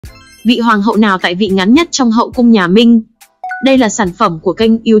Vị hoàng hậu nào tại vị ngắn nhất trong hậu cung nhà Minh. Đây là sản phẩm của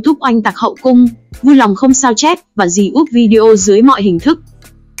kênh YouTube Oanh Tạc Hậu Cung, vui lòng không sao chép và re-up video dưới mọi hình thức.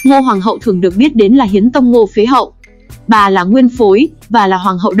 Ngô hoàng hậu thường được biết đến là Hiến Tông Ngô Phế Hậu. Bà là nguyên phối và là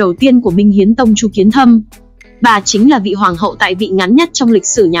hoàng hậu đầu tiên của Minh Hiến Tông Chu Kiến Thâm. Bà chính là vị hoàng hậu tại vị ngắn nhất trong lịch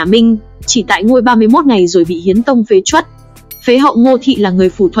sử nhà Minh, chỉ tại ngôi 31 ngày rồi bị Hiến Tông phế truất. Phế hậu Ngô Thị là người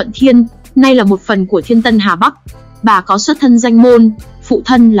phủ Thuận Thiên, nay là một phần của Thiên Tân Hà Bắc. Bà có xuất thân danh môn, phụ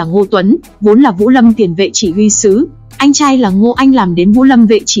thân là Ngô Tuấn, vốn là Vũ Lâm tiền vệ chỉ huy sứ, anh trai là Ngô Anh làm đến Vũ Lâm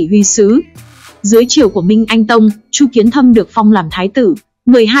vệ chỉ huy sứ. Dưới triều của Minh Anh Tông, Chu Kiến Thâm được phong làm thái tử,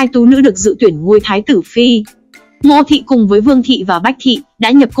 12 tú nữ được dự tuyển ngôi thái tử phi. Ngô Thị cùng với Vương Thị và Bách Thị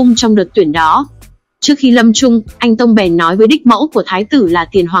đã nhập cung trong đợt tuyển đó. Trước khi lâm chung, anh Tông bèn nói với đích mẫu của thái tử là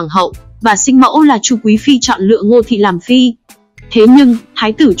Tiền Hoàng hậu và sinh mẫu là Chu Quý phi chọn lựa Ngô Thị làm phi. Thế nhưng,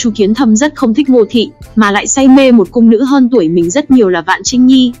 thái tử Chu Kiến Thâm rất không thích Ngô Thị, mà lại say mê một cung nữ hơn tuổi mình rất nhiều là Vạn Trinh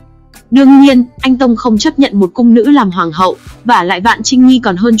Nhi. Đương nhiên, anh Tông không chấp nhận một cung nữ làm hoàng hậu, và lại Vạn Trinh Nhi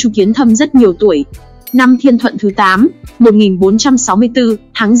còn hơn Chu Kiến Thâm rất nhiều tuổi. Năm Thiên Thuận thứ 8, 1464,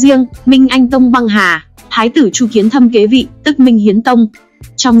 tháng Giêng, Minh Anh Tông băng hà, thái tử Chu Kiến Thâm kế vị, tức Minh Hiến Tông.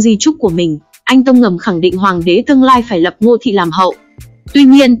 Trong di chúc của mình, anh Tông ngầm khẳng định hoàng đế tương lai phải lập Ngô Thị làm hậu. Tuy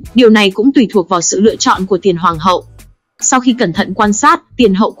nhiên, điều này cũng tùy thuộc vào sự lựa chọn của Tiền Hoàng hậu. Sau khi cẩn thận quan sát,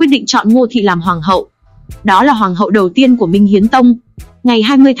 Tiền hậu quyết định chọn Ngô Thị làm hoàng hậu. Đó là hoàng hậu đầu tiên của Minh Hiến Tông. Ngày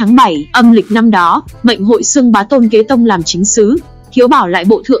 20 tháng 7 âm lịch năm đó, mệnh hội xưng bá Tôn kế tông làm chính sứ, thiếu bảo lại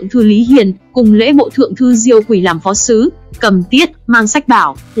bộ thượng thư Lý Hiền cùng lễ bộ thượng thư Diêu Quỳ làm phó sứ, cầm tiết, mang sách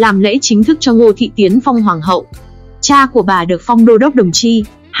bảo, làm lễ chính thức cho Ngô Thị tiến phong hoàng hậu. Cha của bà được phong đô đốc đồng chi,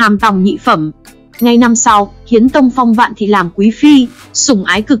 hàm tòng nhị phẩm. Ngay năm sau, Hiến Tông phong Vạn Thị làm quý phi, sủng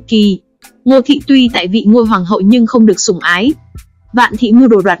ái cực kỳ. Ngô Thị tuy tại vị ngôi hoàng hậu nhưng không được sủng ái. Vạn Thị mưu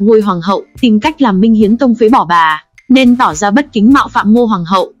đồ đoạt ngôi hoàng hậu, tìm cách làm Minh Hiến Tông phế bỏ bà, nên tỏ ra bất kính mạo phạm Ngô hoàng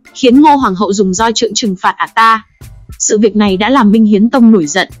hậu, khiến Ngô hoàng hậu dùng roi trượng trừng phạt ả ta. Sự việc này đã làm Minh Hiến Tông nổi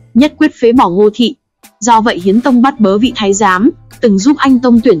giận, nhất quyết phế bỏ Ngô Thị. Do vậy Hiến Tông bắt bớ vị thái giám từng giúp anh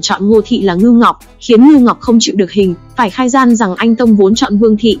Tông tuyển chọn Ngô Thị là Ngưu Ngọc, khiến Ngưu Ngọc không chịu được hình, phải khai gian rằng anh Tông vốn chọn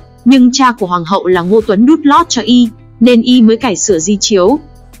Vương Thị, nhưng cha của hoàng hậu là Ngô Tuấn đút lót cho y, nên y mới cải sửa di chiếu.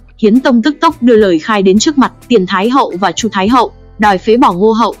 Hiến Tông tức tốc đưa lời khai đến trước mặt Tiền Thái hậu và Chu Thái hậu, đòi phế bỏ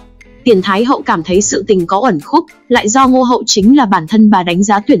Ngô hậu. Tiền Thái hậu cảm thấy sự tình có uẩn khúc, lại do Ngô hậu chính là bản thân bà đánh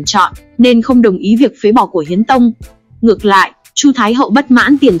giá tuyển chọn, nên không đồng ý việc phế bỏ của Hiến Tông. Ngược lại, Chu Thái hậu bất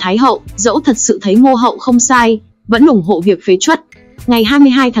mãn Tiền Thái hậu, dẫu thật sự thấy Ngô hậu không sai, vẫn ủng hộ việc phế truất. Ngày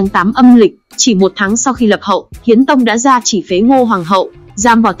 22 tháng 8 âm lịch, chỉ một tháng sau khi lập hậu, Hiến Tông đã ra chỉ phế Ngô hoàng hậu,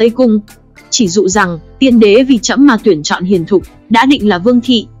 giam vào Tây Cung. Chỉ dụ rằng, tiên đế vì trẫm mà tuyển chọn hiền thục, đã định là Vương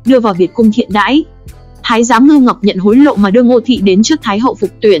Thị, đưa vào Biệt cung thiện đãi. Thái giám Ngưu Ngọc nhận hối lộ mà đưa Ngô Thị đến trước Thái hậu phục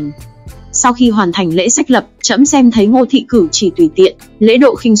tuyển. Sau khi hoàn thành lễ sách lập, trẫm xem thấy Ngô Thị cử chỉ tùy tiện, lễ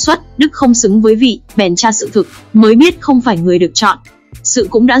độ khinh suất, đức không xứng với vị, bèn tra sự thực, mới biết không phải người được chọn. Sự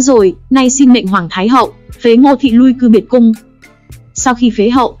cũng đã rồi, nay xin mệnh Hoàng Thái hậu phế Ngô Thị lui cư Biệt cung. Sau khi phế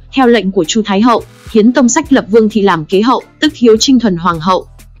hậu, theo lệnh của Chu Thái hậu, Hiến Tông sách lập Vương Thị làm kế hậu, tức Hiếu Trinh Thuần hoàng hậu.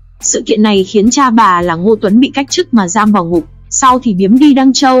 Sự kiện này khiến cha bà là Ngô Tuấn bị cách chức mà giam vào ngục, sau thì biếm đi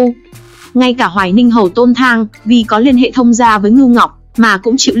Đăng Châu. Ngay cả Hoài Ninh hầu Tôn Thang, vì có liên hệ thông gia với Ngưu Ngọc, mà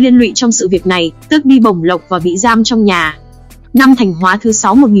cũng chịu liên lụy trong sự việc này, tước đi bổng lộc và bị giam trong nhà. Năm Thành Hóa thứ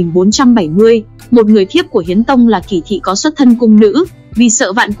 6 1470, một người thiếp của Hiến Tông là Kỷ Thị có xuất thân cung nữ, vì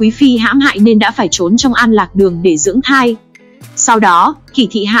sợ Vạn Quý phi hãm hại nên đã phải trốn trong An Lạc Đường để dưỡng thai. Sau đó, Kỷ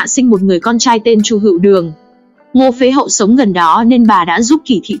Thị hạ sinh một người con trai tên Chu Hữu Đường. Ngô Phế hậu sống gần đó nên bà đã giúp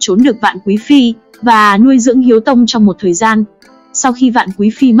Kỷ Thị trốn được Vạn Quý phi và nuôi dưỡng Hiếu Tông trong một thời gian. Sau khi Vạn Quý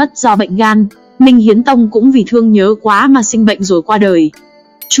phi mất do bệnh gan, Minh Hiến Tông cũng vì thương nhớ quá mà sinh bệnh rồi qua đời.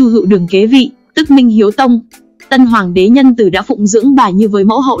 Chu Hữu Đường kế vị, tức Minh Hiếu Tông. Tân hoàng đế nhân từ đã phụng dưỡng bà như với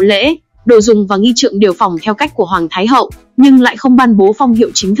mẫu hậu lễ, đồ dùng và nghi trượng đều phòng theo cách của Hoàng Thái hậu, nhưng lại không ban bố phong hiệu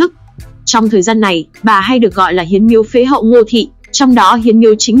chính thức. Trong thời gian này, bà hay được gọi là Hiến Miếu Phế hậu Ngô Thị, trong đó Hiến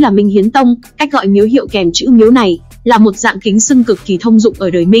Miếu chính là Minh Hiến Tông. Cách gọi miếu hiệu kèm chữ miếu này là một dạng kính xưng cực kỳ thông dụng ở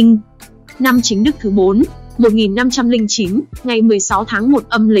đời Minh. Năm Chính Đức thứ 4, 1509, ngày 16 tháng 1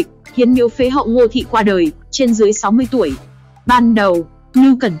 âm lịch, Hiến Miếu Phế hậu Ngô Thị qua đời, trên dưới 60 tuổi. Ban đầu,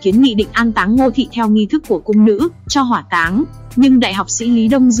 Lưu Cẩn kiến nghị định an táng Ngô Thị theo nghi thức của cung nữ, cho hỏa táng, nhưng đại học sĩ Lý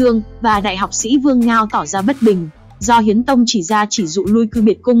Đông Dương và đại học sĩ Vương Ngao tỏ ra bất bình, do Hiến Tông chỉ ra chỉ dụ lui cư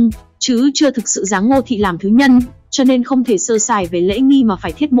Biệt cung, chứ chưa thực sự giáng Ngô Thị làm thứ nhân, cho nên không thể sơ sài về lễ nghi mà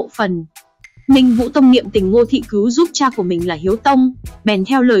phải thiết mộ phần. Minh Vũ Tông niệm tình Ngô Thị cứu giúp cha của mình là Hiếu Tông, bèn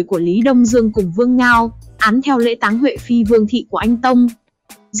theo lời của Lý Đông Dương cùng Vương Ngao, án theo lễ táng Huệ Phi Vương Thị của anh Tông.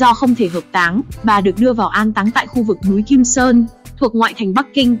 Do không thể hợp táng, bà được đưa vào an táng tại khu vực núi Kim Sơn, thuộc ngoại thành Bắc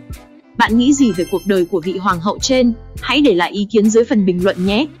Kinh. Bạn nghĩ gì về cuộc đời của vị hoàng hậu trên? Hãy để lại ý kiến dưới phần bình luận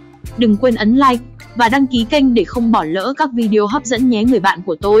nhé! Đừng quên ấn like và đăng ký kênh để không bỏ lỡ các video hấp dẫn nhé người bạn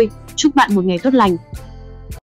của tôi. Chúc bạn một ngày tốt lành.